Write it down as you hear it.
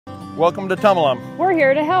Welcome to Tum-A-Lum. We're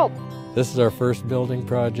here to help. This is our first building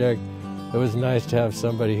project. It was nice to have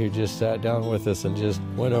somebody who just sat down with us and just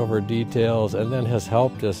went over details and then has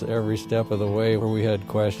helped us every step of the way where we had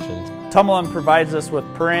questions. Tum-A-Lum provides us with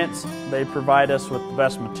prints, they provide us with the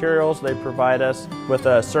best materials, they provide us with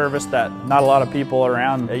a service that not a lot of people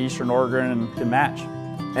around Eastern Oregon can match.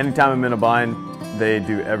 Anytime I'm in a bind, they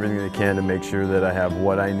do everything they can to make sure that I have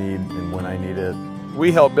what I need and when I need it.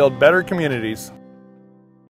 We help build better communities.